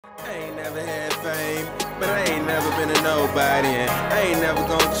ain't never had fame, but I ain't never been a nobody, and I ain't never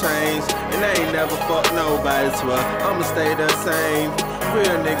gonna change, and I ain't never fucked nobody, so I'ma stay the same.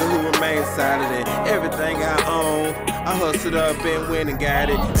 Real nigga who remains solid in everything I own. I hustled up and went and got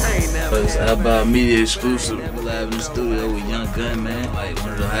it. I ain't never. It's iBall media exclusive. We're live in the studio with Yung Gunn, man. Like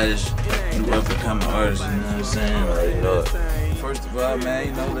one of the hottest new up and coming artists, you know what I'm saying? Already know it. First of all, man,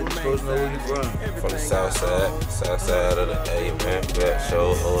 you know, let the folks know where you from. From the south side of the A, man. Back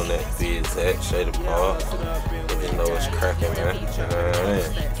show, holding that be exact, Shady Park. You know what's cracking, man. You know what I mean?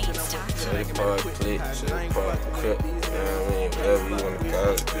 Shady Park click, Shady Park crip. You know what I mean? Whatever you want to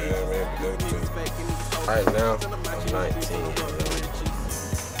call it, you know what I mean? Go to. Right now, I'm 19. You know?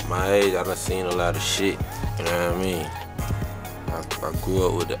 My age, I done seen a lot of shit. You know what I mean? I grew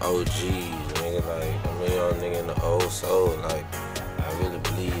up with the OGs, nigga. Like, I'm a young nigga in the old soul. Like, I really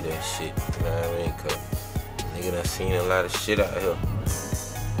believe that shit. You know what I mean? Cause nigga done seen a lot of shit out here.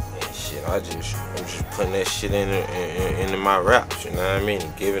 And shit, I'm just putting that shit into my raps. You know what I mean?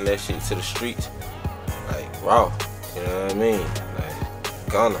 And giving that shit to the streets, like raw. You know what I mean? Like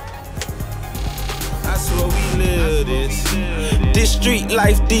Gunna. I swear we live this street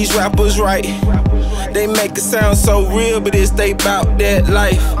life, these rappers right. They make it sound so real, but it's they bout that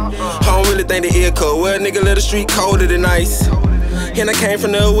life. I don't really think the ear cold. Well, nigga, let the street colder than ice. And I came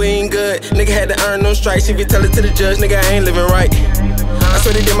from the we ain't good. Nigga had to earn no stripes. If you tell it to the judge, nigga, I ain't living right. I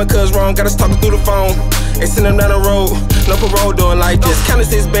swear they did my cuz wrong, got us talking through the phone. They send them down the road, no parole doing like this. Counted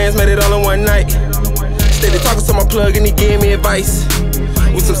 6 bands, made it all in one night. Steady talking to my plug and he gave me advice.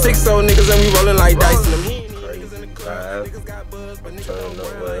 With some 6 old niggas and we rolling like dice. Crazy vibe. I'm turning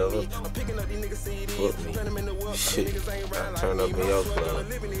up whatever. Book me. Shit. I turn up in your club.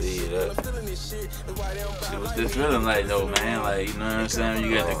 Leave that. Shit, what's this feeling like though, man? Like, you know what I'm saying?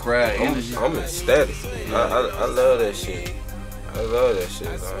 You got the crowd energy. I'm ecstatic. I love that shit. I love that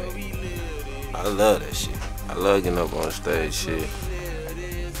shit. Like, I love that shit. I love getting up on stage, shit.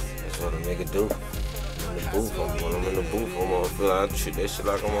 That's what a nigga do. In the booth, when I'm in the booth, I'm gonna feel like I treat that shit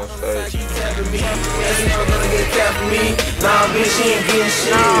like I'm on stage. She's tapping me, that's never gonna get capped for me. Nah, bitch, she ain't getting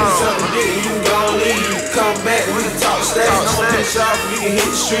shit. Something big, you gon' leave. Come back, we can talk stage. I'ma pitch off, we can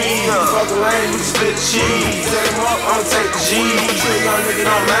hit the street. Fuck the lane, we can split the cheese. Set him up, I'ma take the G. Trick young nigga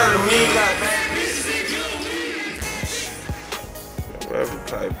don't matter to me.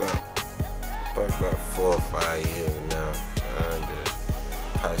 Probably about 4 or 5 years now.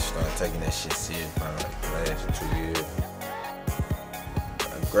 I started taking that shit serious probably like the last 2 years.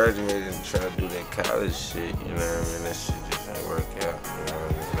 I graduated and tried to do that college shit, you know what I mean? That shit just ain't work out, you know what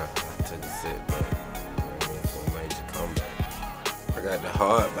I mean? I took a setback, you know what I mean, for a major comeback. I got the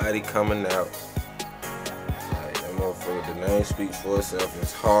Hardbody coming out. Like, that motherfucker, the name speaks for itself,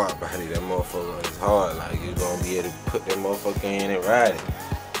 it's Hardbody. That motherfucker is hard, like, you gonna be able to put that motherfucker in and ride it.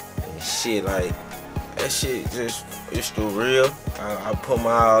 And shit, like, that shit just, it's too real. I put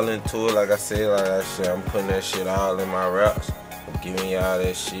my all into it, like I said, I'm putting that shit all in my raps. I'm giving y'all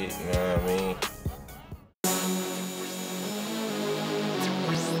that shit, you know what I mean?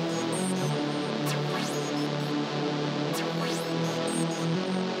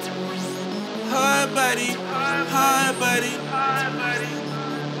 Hardbody, Hardbody.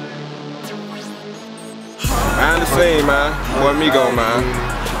 I understand, man. Boy, Migo, man.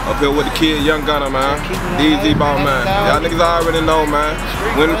 Up here with the kid, Yung Gunn, man. DZ Ball, man. Y'all niggas already know, man.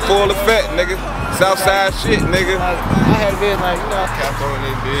 When in full effect, nigga. Southside shit, nigga. I had been like, you know, cap on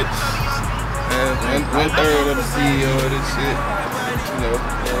this bitch. And 1/3 of the CEO of this shit. You know,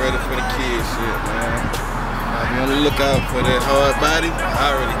 get ready for the kids shit, man. I'll be on the lookout for that Hardbody. I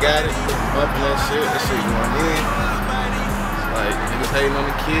already got it. Bumping that shit going in. Like, niggas hating on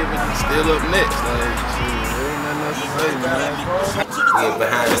the kid, but he's still up next. Like, shit, there ain't nothing else to say, man. Get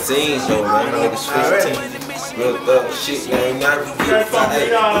behind the scenes though, man. Niggas 15. Real thug shit, man. Now we get fly. Hey,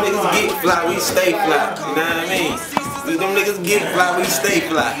 niggas get fly, we stay fly. You know what I mean? We them niggas get fly, we stay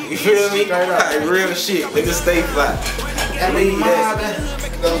fly. You feel me? Like real shit, niggas stay fly. I mean that.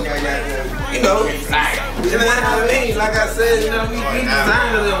 You know what I mean? Like I said, you know, we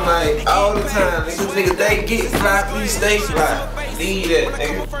designing them like all the time. Niggas they get fly, we stay fly. Need that,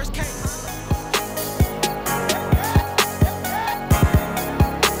 nigga.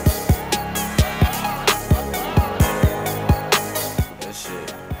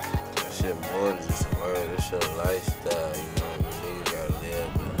 Lifestyle, you know what I mean? Niggas gotta live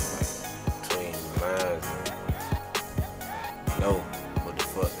between the lines and know what the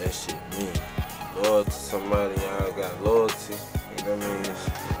fuck that shit mean. Loyal to somebody, y'all got loyalty, you know what I mean? It's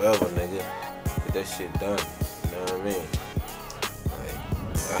whatever, nigga. Get that shit done, you know what I mean? Like,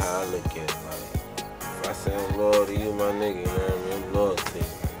 that's how I look at it. Like, if I say I'm loyal to you, my nigga, you know what I mean? I'm loyal to you,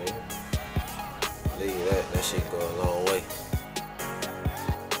 my nigga. shit go a long way.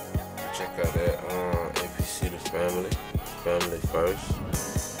 Check out that SPCDAFAM, family first.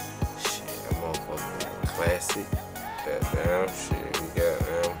 Shit, that motherfucker classic. Goddamn shit, we got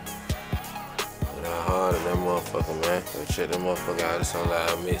them. Hard in that motherfucker, man. Go check that motherfucker out. It's on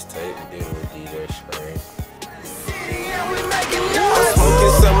live mixtape. We did it with DJ Screen. I'm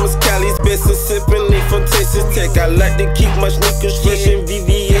smoking Summers, Cali's, best and sipping leaf from Texas Tech. I like to keep my sneakers fresh and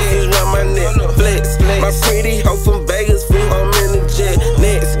VVS's round my neck. Flex, my pretty hoe from Vegas, flew home in the jet.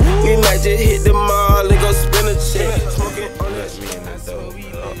 Next, we might just hit the mall and go spend a check. Smoking on that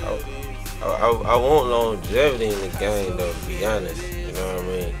I want longevity in the game, though, to be honest. You know what I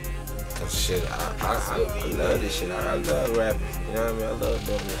mean? Cause shit, I love this shit. I love rapping. You know what I mean? I love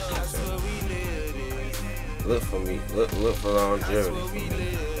doing this shit. So look for me. Look for longevity for me.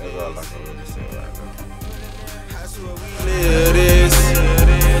 That's all I can really say right now. I swear we live this.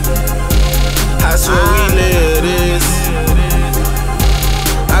 I swear we live this.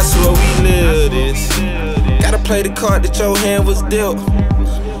 I swear we live this. Gotta play the card that your hand was dealt.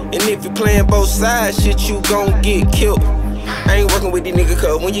 And if you playing both sides, shit, you gon' get killed. I ain't working with these niggas,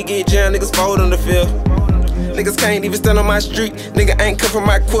 cause when you get jammed, niggas fold on the field. Niggas can't even stand on my street, nigga ain't come from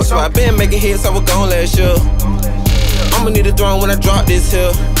my court, so I been making hits, I was gone last year. I'ma need a throne when I drop this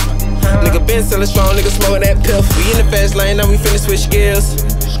hill. Nigga been selling strong, nigga smoking that pill. We in the fast lane, now we finna switch gears.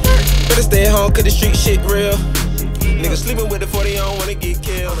 Better stay at home, cause the street shit real. Nigga sleeping with the 40 on when it get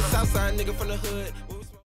killed. Southside nigga from the hood.